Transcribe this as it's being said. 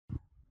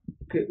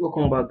Okay,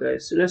 welcome back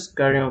guys. So let's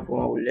carry on from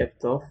where we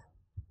left off.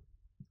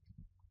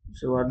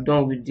 So we're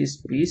done with this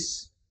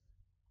piece.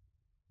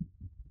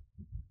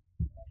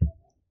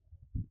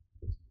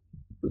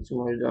 Pretty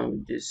much done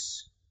with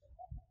this.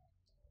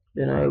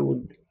 Then I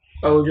will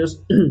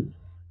just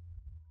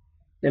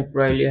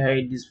temporarily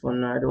hide this for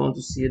now. I don't want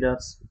to see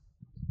that.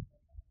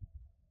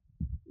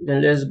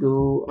 Then let's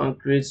go and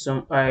create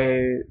some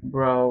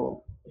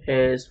eyebrow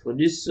hairs for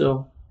this.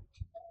 So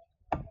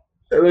I'm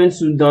going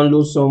to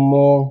download some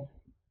more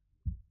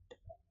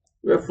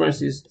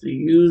references to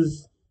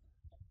use.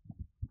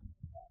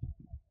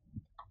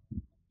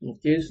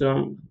 Okay,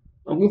 so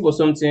I'm going for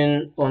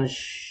something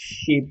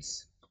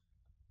unshaped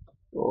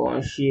or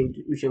unshaped,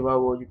 whichever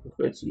word you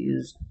prefer to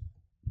use.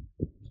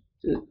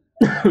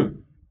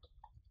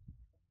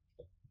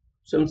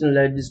 Something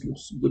like this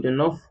looks good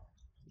enough.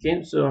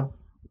 Okay, so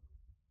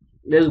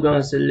let's go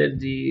and select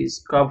the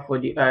scalp for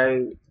the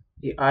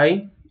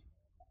eye.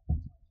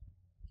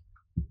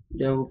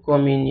 Then we'll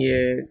come in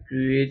here,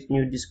 create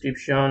new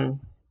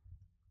description.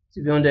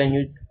 To be under a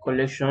new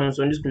collection.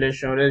 So in this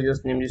collection, let's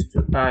just name this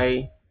to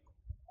eye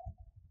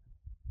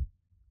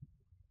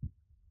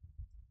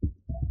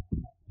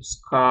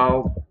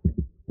scalp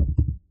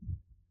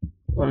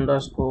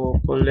underscore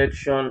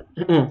collection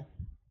COLL.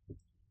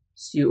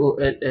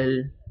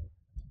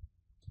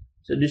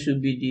 So this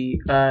should be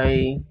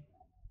the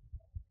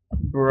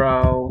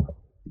eyebrow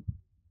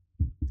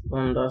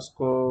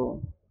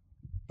underscore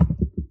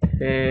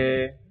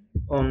hair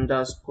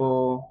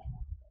underscore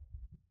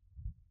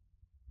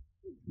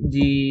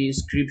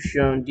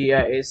description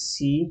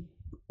DISC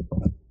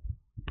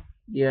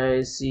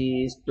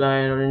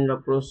spline running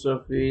across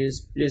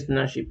surface, place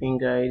now shipping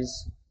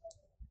guys.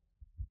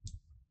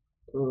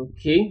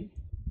 Okay,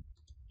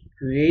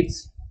 create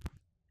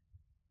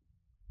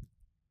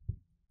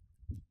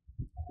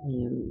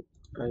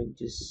like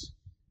this.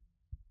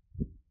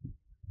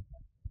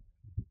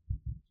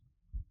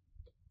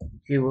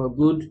 Okay, we're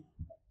good.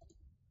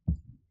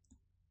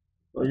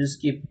 I'll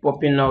just keep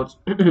popping out.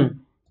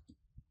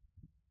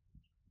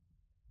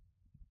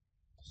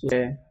 So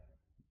yeah.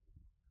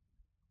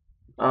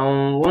 I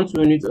want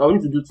to do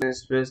two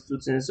things first. Two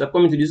things. I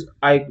come into this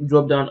eye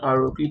drop down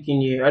arrow, click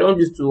in here. I don't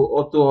use to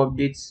auto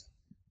update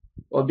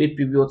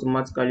preview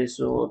automatically,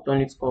 so I'll turn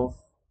it off,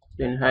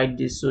 then hide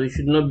this. So it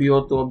should not be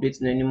auto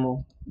updating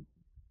anymore.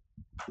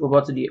 Go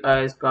back to the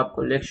eye scalp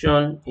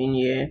collection in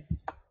here.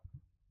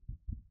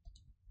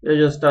 Let's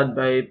just start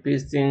by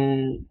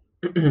pasting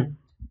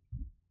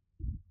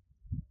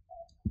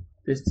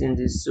pasting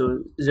this.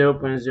 So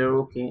 0.0,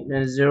 okay,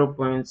 then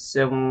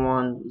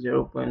 0.71,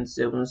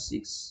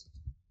 0.76.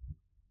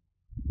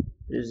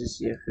 Use this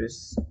here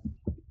first.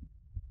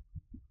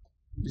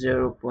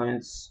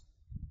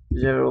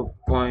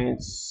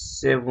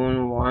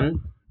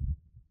 0.71.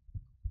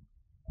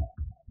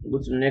 Go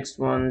to the next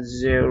one,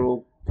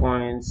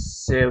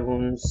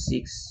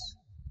 0.76.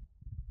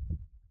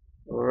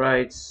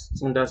 Alright, I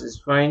think that is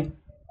fine.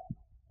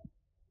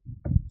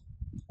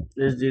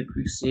 Let's do a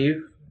quick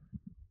save.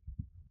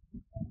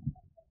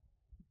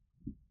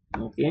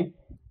 Okay,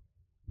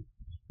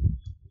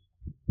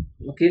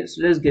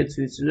 so let's get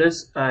to it. So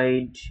let's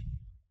hide.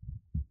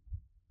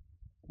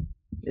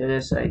 Yeah,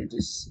 let's hide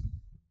this.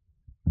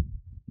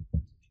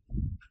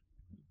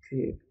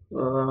 Okay,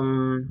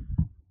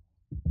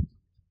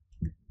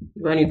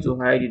 if I need to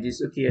hide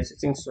this, okay, yes, I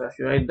think so. I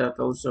should hide that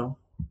also.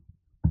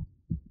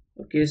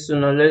 Okay, so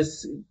now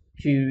let's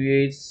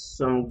create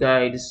some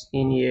guides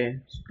in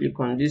here. So click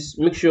on this.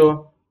 Make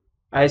sure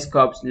eye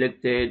scalp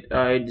selected,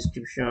 eye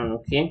description.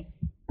 Okay.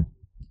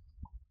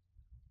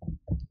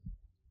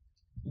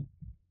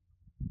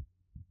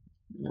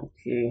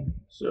 Okay,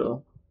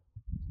 so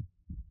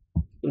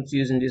I'm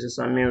using this as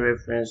a main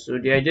reference. So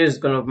the idea is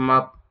kind of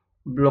map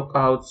block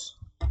out. So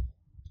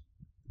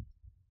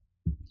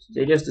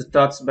the idea is to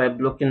start by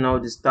blocking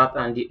out the start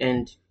and the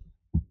end.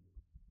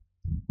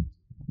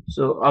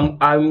 So I'm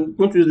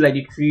going to use like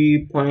the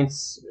 3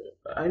 points.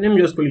 Let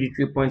me just call it the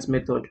 3 points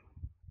method.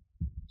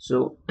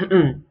 So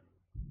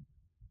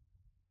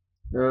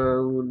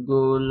would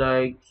go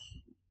like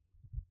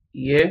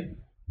here,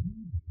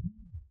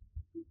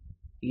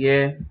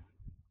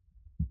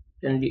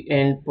 and the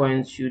end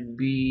point should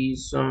be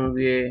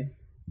somewhere.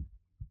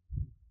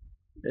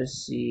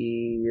 Let's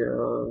see.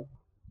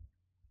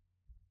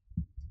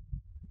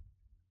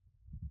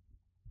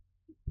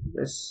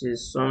 Let's say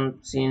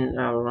something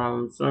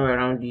around somewhere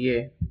around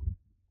here.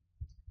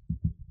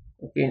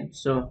 Okay,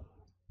 so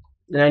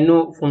then I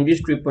know from this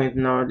 3 point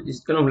now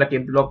it's kind of like a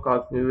block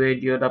out for where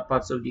the other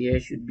parts of the hair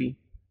should be.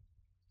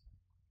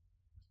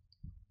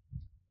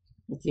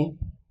 Okay,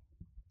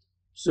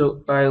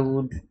 so I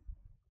would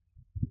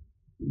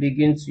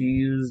begin to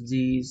use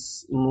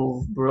this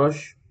move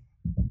brush,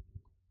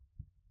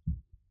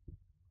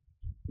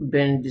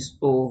 bend this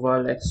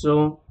over like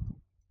so.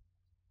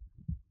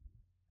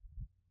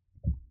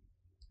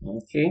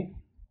 Okay,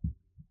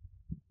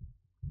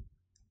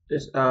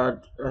 let's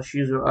add, as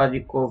usual, add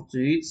a curve to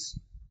it.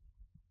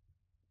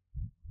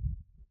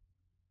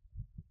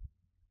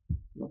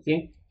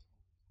 Okay,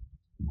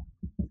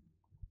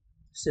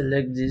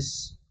 select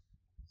this.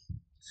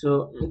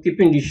 So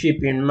keeping the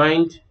shape in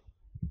mind,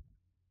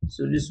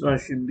 so this one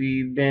should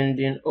be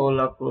bending all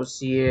across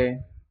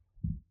here,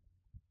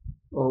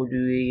 all the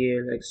way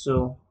here, like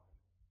so.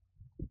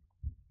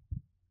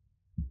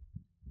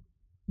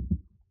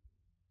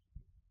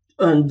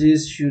 And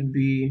this should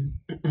be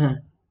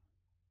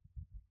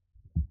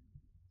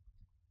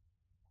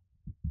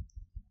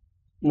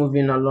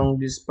moving along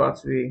this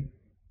pathway,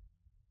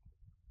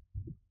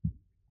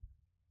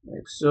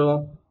 like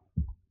so.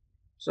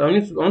 So I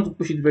want to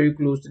push it very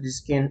close to the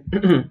skin,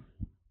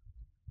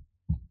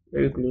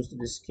 very close to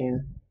the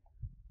skin.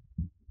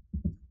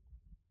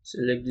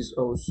 Select this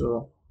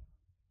also.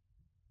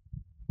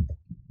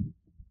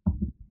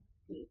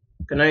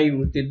 Can I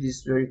rotate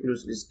this very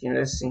close to the skin?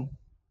 Let's see.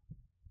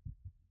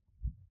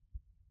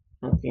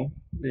 Okay,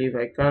 believe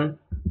I can.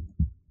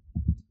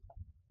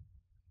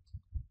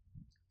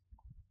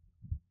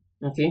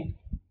 Okay,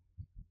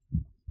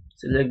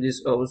 select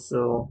this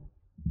also.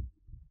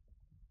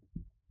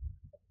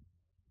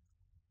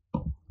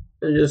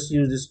 Let's just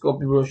use the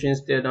sculpt brush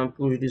instead and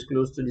push this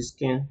close to the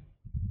skin.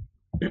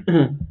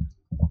 So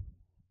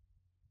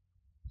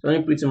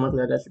only pretty much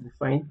like that should be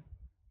fine.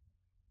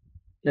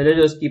 Now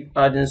let's just keep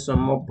adding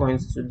some more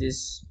points to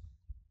this.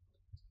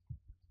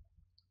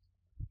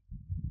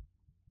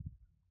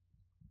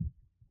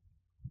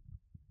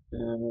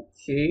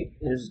 Okay,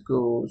 let's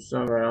go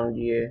somewhere around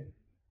here.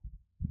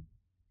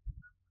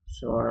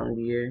 So around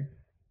here.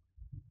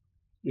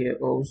 Here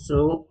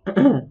also.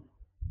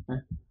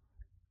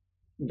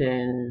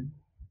 Then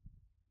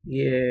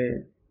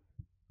here,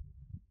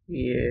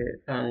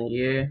 here, and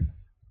here.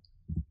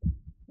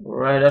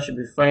 Alright, that should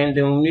be fine.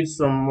 Then we need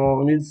some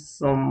more. We need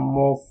some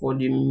more for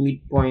the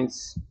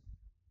midpoints.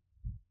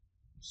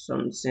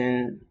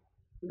 Something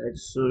like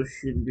so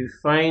should be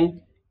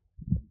fine.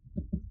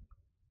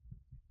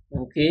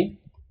 Okay.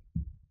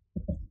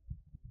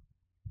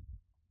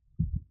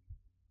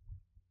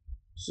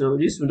 So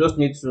this we just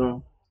need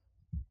to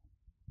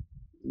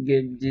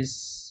get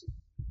this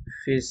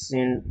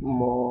facing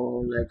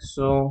more like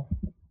so.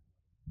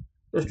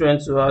 Just trying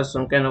to add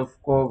some kind of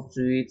curve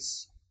to it,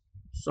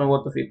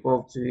 somewhat of a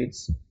curve to it.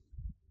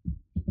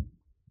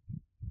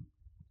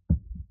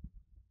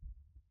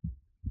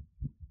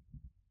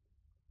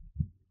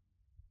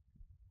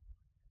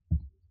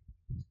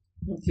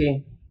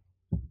 Okay.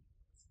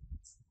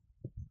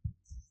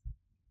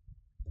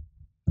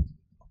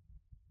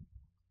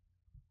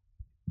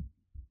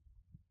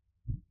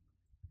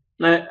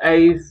 Now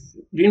I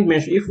didn't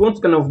mention if you want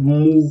to kind of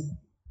move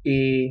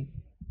a,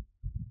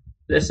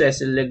 let's say I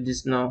select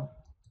this now.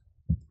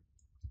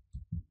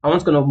 I want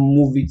to kind of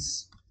move it.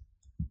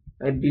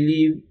 I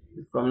believe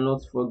if I'm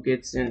not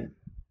forgetting,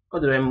 how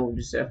do I move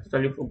this? I've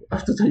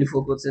totally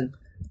forgotten.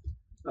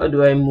 How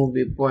do I move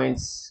a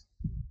point?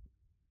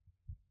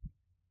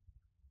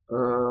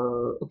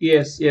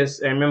 Okay,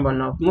 yes, I remember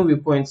now. Move a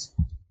point.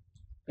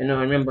 I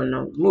remember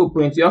now. Move a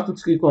point. You have to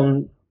click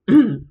on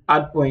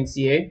add points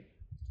here.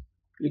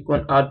 Click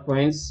on add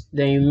points.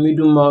 Then you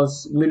middle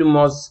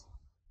mouse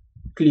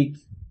click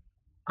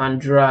and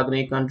drag. Then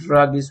you can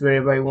drag this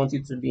wherever you want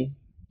it to be.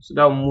 So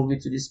that will move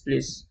it to this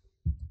place.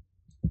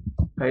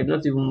 I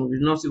not even move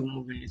it, not even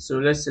moving it. So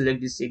let's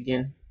select this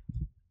again.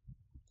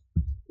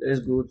 Let's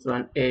go to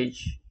an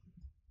edge.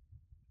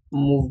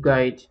 Move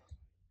guide.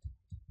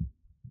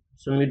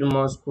 So middle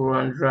mouse scroll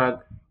and drag.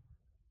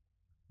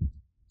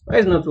 Why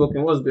is it not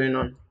working? What's going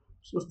on?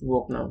 It's supposed to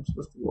work now. It's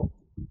supposed to work.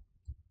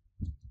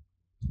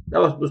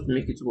 That was supposed to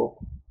make it work.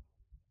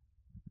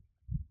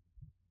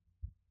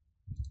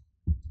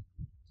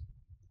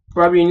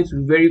 Probably you need to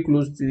be very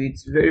close to it.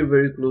 Very,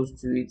 very close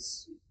to it.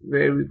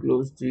 Very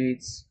close to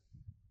it.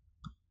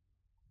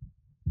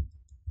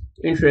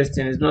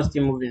 Interesting. It's not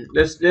still moving.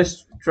 Let's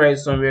try it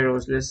somewhere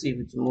else. Let's see if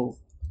it will move.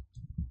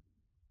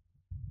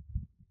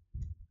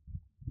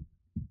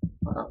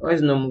 Why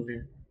is it not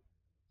moving?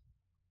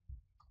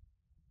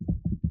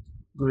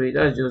 Great.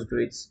 That's just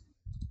great.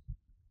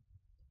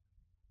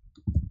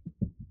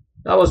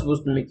 That was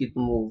supposed to make it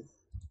move.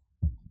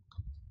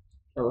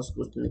 That was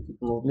supposed to make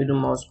it move. Middle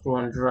mouse scroll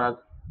and drag.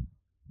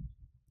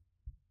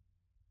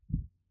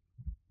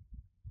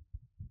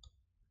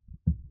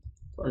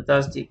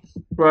 Fantastic.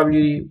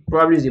 Probably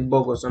is a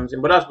bug or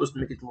something, but that's supposed to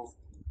make it move.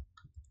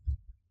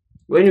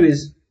 But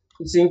anyways,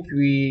 I think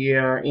we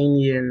are in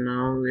here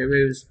now. We're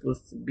where we're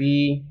supposed to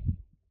be.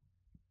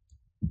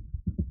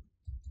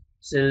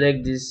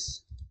 Select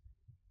this.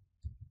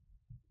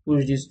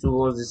 Push this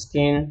towards the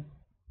skin.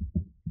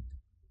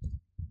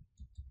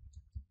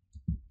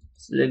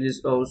 Select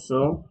this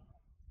also.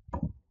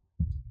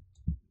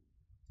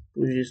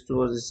 Push this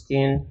towards the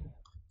skin.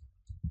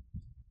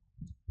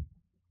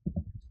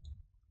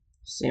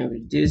 Same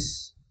with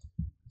this.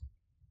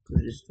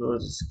 Push this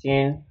towards the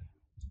skin.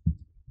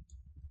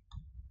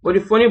 But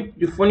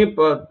the funny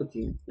part,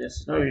 okay,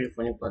 yes, not really the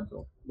funny part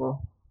though. But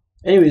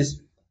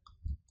anyways,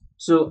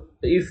 so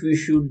if we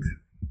should,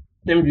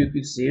 let me do a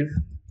quick save.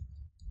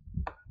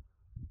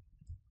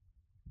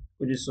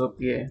 Put this up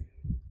here.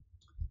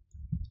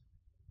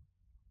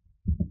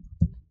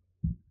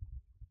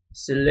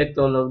 Select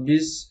all of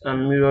this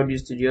and mirror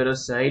this to the other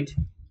side.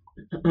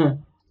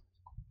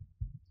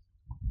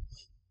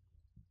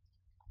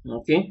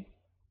 Okay,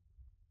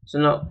 so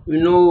now we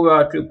know where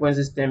our 3-point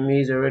system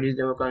is already,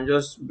 then we can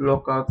just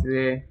block out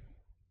where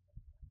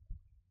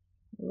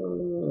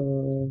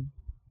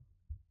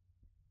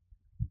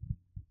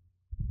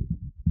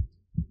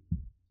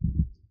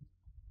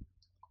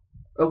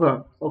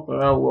okay,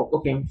 that'll work.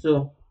 Okay,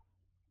 so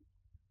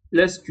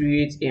let's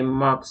create a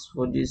max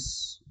for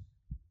this.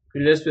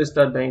 Okay, let's first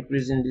start by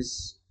increasing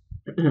this.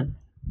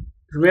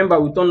 Remember,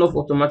 we turned off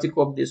automatic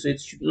update,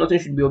 so nothing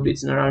should be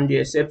updating around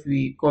here except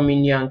we come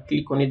in here and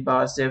click on it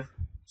by ourselves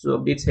to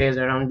update hairs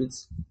around it.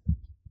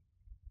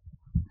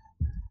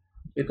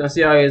 You can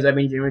see how hairs have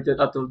been generated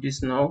out of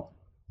this now.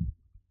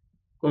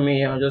 Come in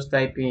here and just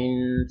type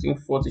in, I think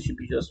 40 should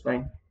be just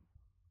fine.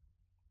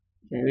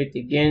 Generate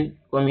again,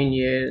 come in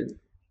here,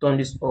 turn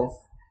this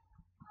off.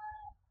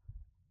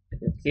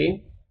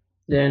 Okay,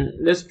 then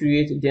let's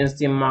create a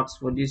density max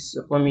for this.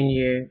 So come in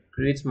here,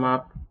 create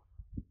map.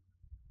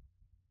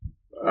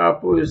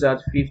 Put this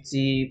at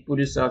 50, put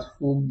this at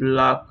full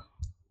black.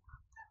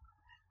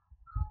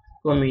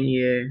 Come in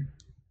here.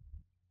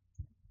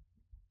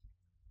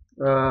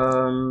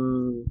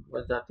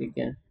 What's that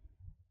again?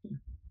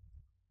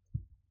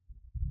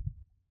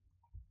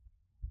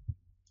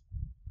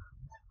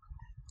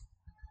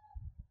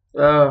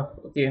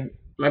 Okay,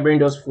 my brain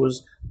just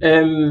froze.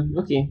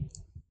 Okay.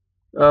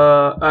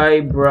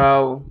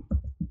 Eyebrow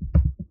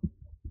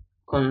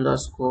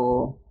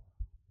underscore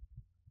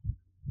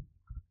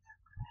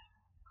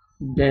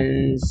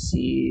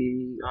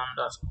density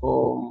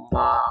underscore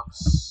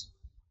max.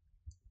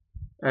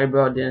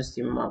 Eyebrow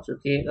density max.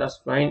 Okay, that's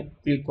fine.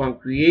 Click on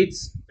create.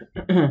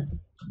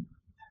 Turn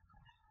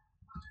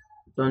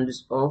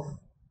this off.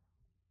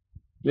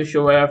 Make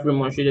sure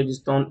wireframe on shaded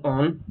is turned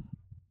on.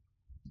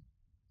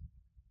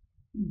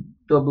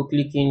 Double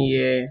click in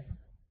here.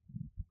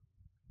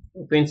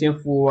 Painting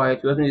full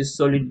white. We're using this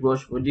solid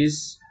brush for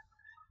this.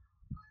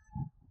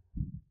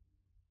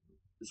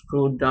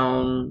 Scroll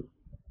down.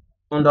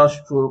 Under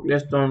stroke,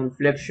 let's turn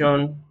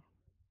reflection.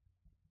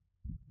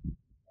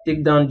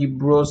 Take down the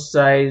brush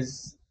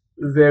size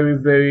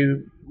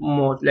very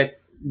much,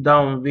 like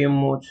down very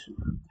much,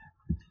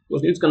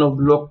 because it's kind of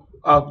block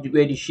out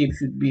where the shape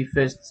should be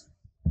first.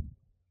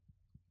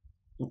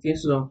 Okay,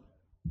 so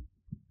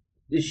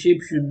the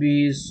shape should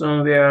be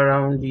somewhere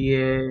around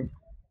here,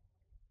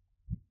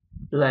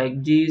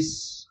 like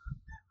this,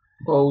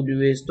 all the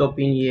way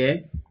stopping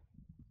here.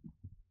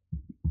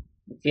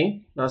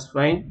 Okay, that's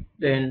fine.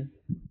 Then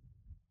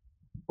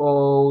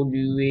all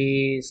the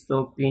way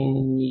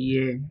stopping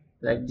here,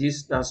 like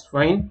this, that's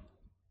fine.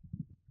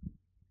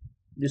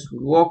 This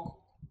will work.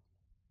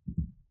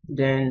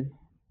 Then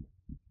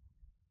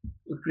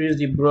increase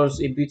the brush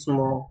a bit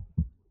more.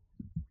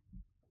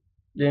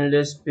 Then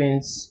let's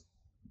paint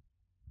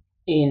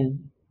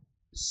in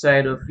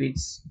side of it.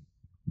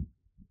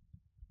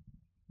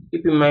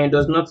 Keep in mind,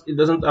 it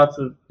doesn't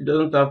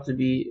have to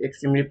be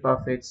extremely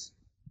perfect.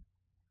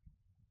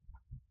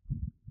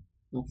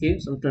 Okay,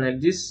 something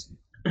like this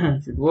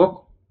should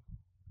work.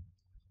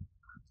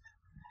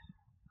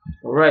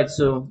 All right,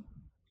 so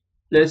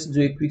let's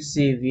do a quick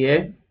save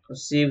here. I'll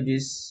save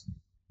this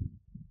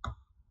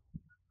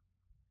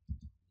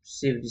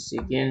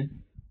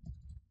again.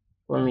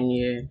 Come in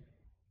here,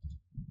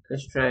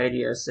 let's try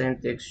the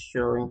ascend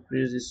texture,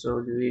 increase this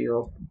all the way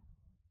up.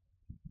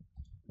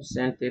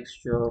 Ascend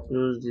texture,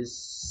 close this,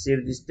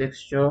 save this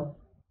texture,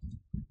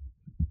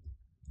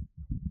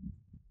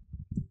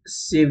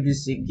 save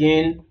this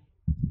again,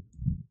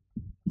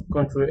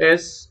 Ctrl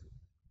S.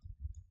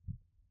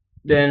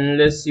 Then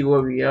let's see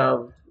what we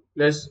have.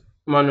 Let's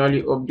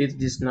manually update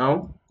this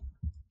now.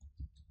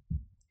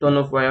 Turn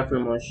off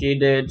wireframe on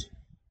shaded,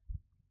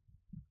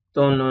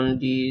 turn on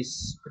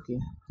this. Okay,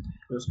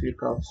 just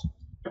click out.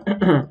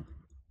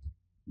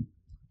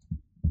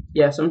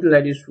 Yeah, something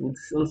like this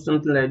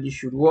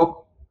should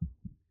work.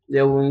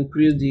 Then we'll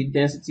increase the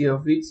density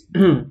of it.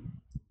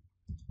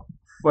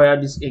 Fire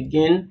this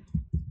again.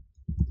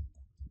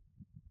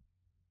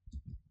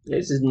 Yeah,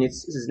 this is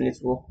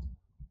neat work.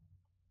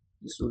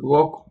 This would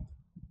work.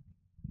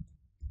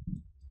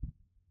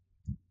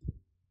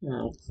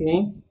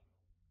 Okay,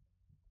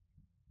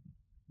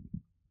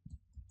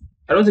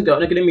 I don't think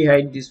let me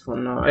hide this for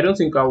now. I don't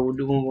think I would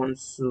even want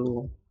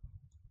to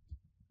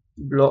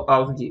blow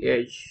out the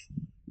edge.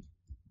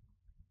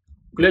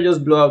 Let's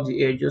just blow out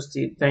the edge just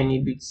a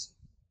tiny bit,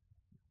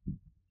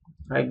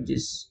 like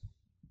this.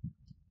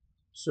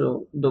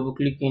 So double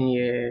click in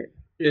here,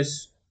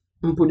 just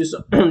put this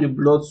on the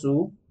blur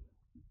tool,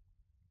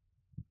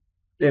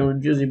 then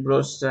reduce the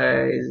brush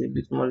size a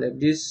bit more like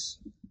this,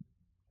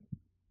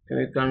 and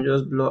we can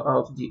just blow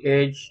out the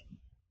edge.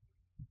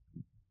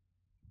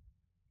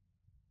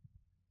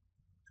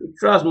 So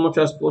try as much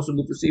as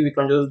possible to see if we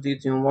can just do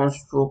it in one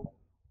stroke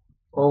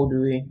all the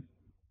way,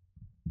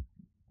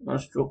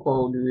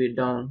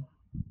 down.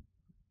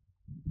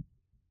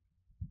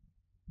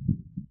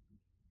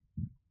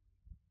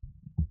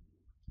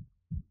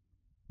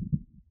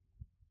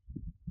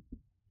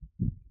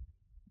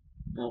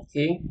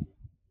 Okay.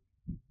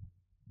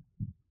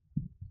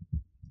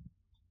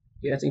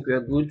 Yeah, I think we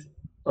are good.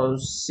 I'll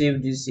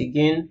save this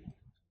again.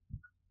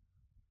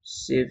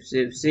 Save.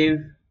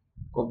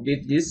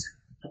 Update this.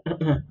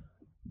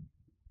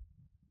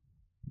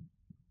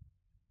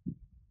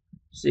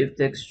 Save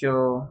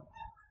texture.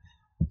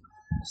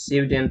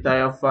 Save the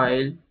entire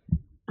file.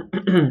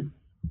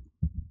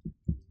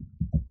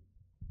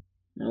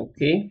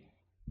 Okay.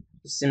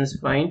 It seems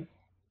fine.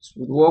 This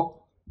would work.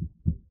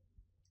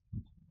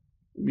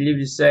 I believe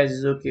the size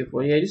is okay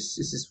for here. This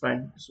is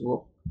fine. This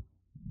will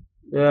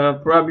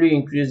work. Probably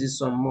increase this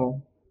some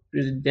more.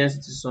 Increase the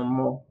density some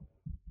more.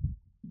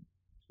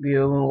 Be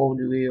all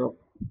the way up.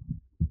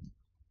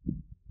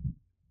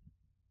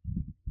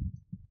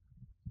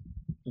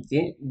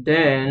 Okay,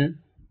 then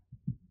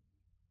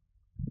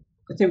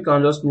I think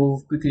I'll just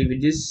move quickly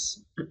with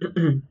this.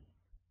 Come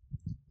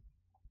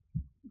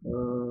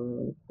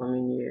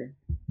in here.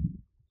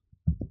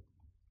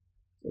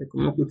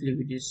 Come on quickly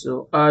with this.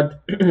 So add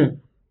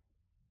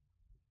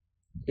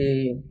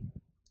a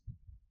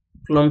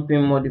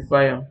clumping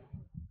modifier.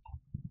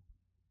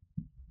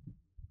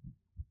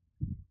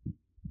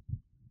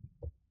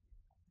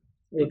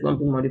 A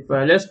clumping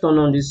modifier. Let's turn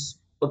on this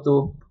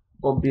auto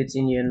update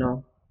in here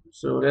now.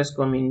 So let's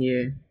come in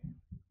here.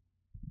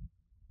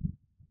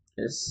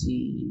 Let's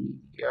see.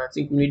 Yeah, I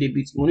think we need a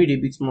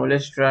bit more.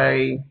 Let's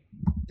try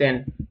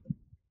 10.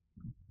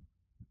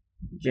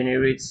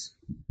 Generate.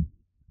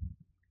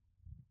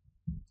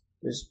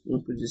 Let's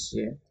put this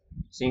here.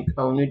 I think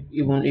I'll need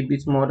even a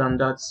bit more than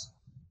that.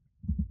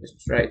 Let's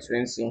try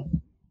 20.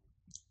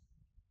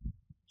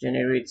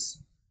 Generate.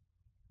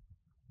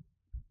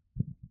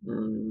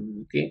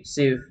 Okay,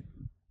 save.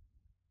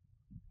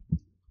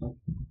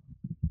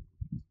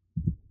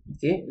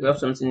 Okay, we have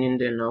something in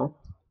there now.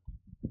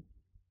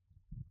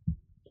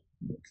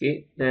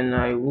 Okay, then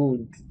I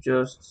would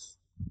just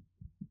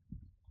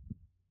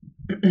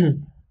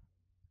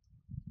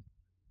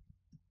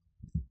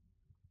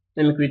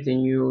let me create a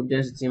new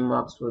density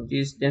max for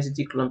this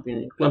density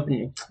clumping.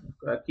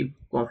 I keep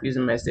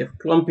confusing myself.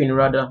 Clumping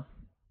rather.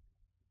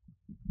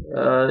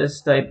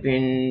 Let's type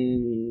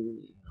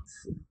in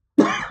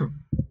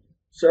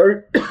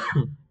sorry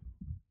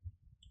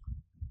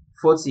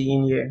 40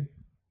 in here.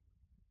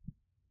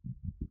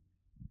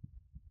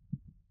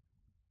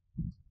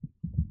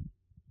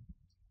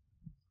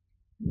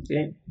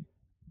 Okay,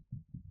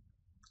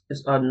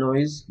 let's add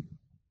noise.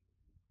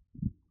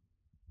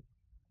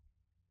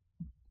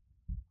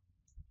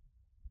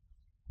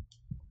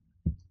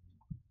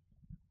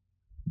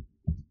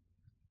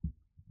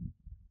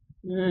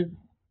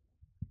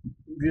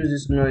 Reduce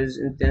this noise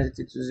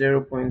intensity to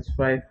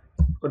 0.5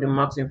 for the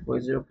maximum for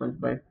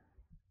 0.5.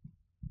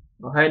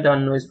 I'll hide that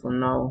noise for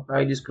now.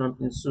 Hide this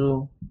clumping.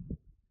 So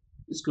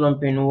this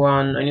clumping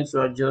one, I need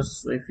to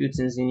adjust a few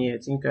things in here. I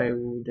think I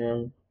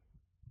would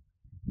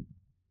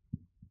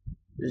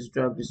just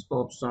drag this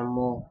up some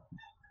more.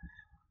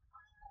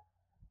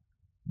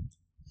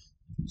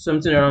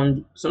 Something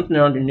around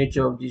the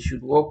nature of this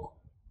should work.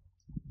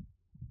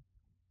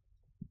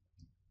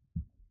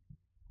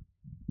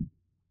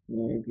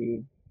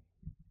 Maybe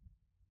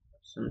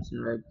something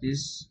like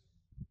this.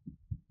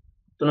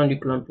 Turn on the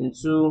clumping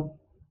too.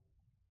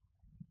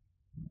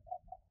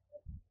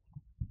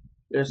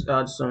 Let's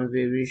add some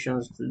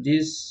variations to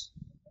this.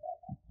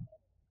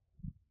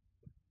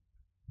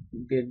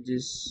 Get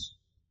this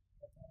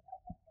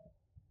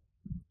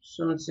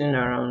something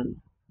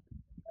around,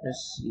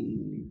 let's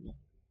see,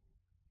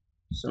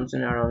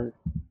 something around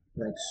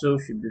like so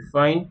should be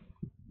fine.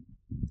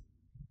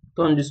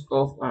 Turn this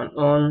off and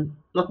on.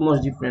 Not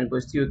much different,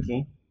 but still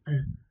okay.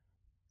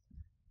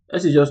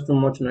 This is just too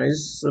much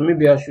noise, so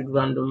maybe I should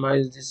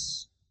randomize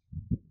this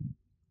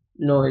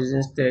noise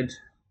instead.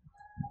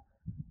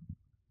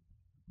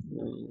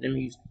 Let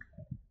me use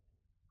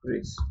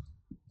great.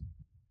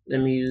 Let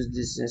me use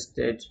this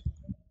instead.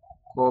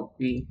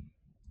 Copy,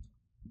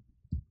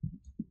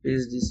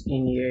 paste this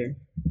in here.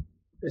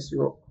 Let's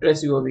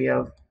see what we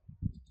have.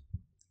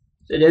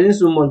 So there isn't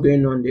so much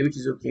going on there, which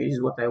is okay. This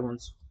is what I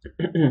want.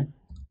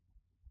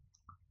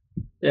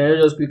 Then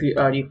let's just quickly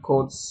add a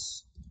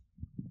cuts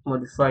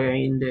modifier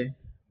in there.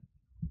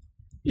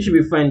 It should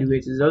be fine the way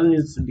it is. It doesn't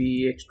need to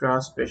be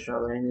extra special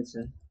or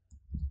anything.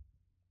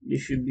 It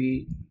should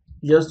be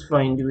just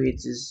fine the way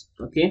it is.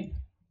 Okay.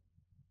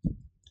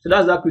 So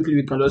that's how quickly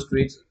we can just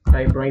create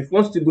eyebrow. If you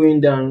want to go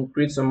in there and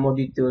create some more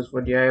details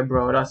for the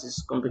eyebrow, that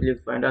is completely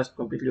fine. That's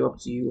completely up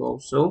to you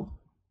also.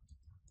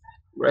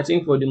 But I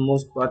think for the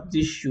most part,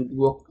 this should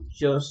work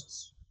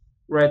just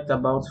right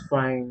about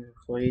fine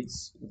for it.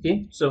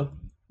 Okay, so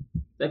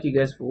thank you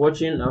guys for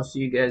watching. I'll see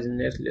you guys in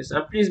the next lesson.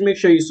 And please make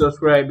sure you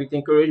subscribe. It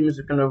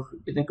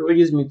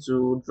encourages me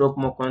to drop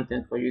more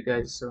content for you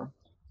guys. So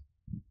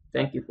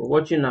thank you for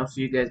watching. I'll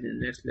see you guys in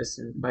the next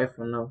lesson. Bye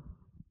for now.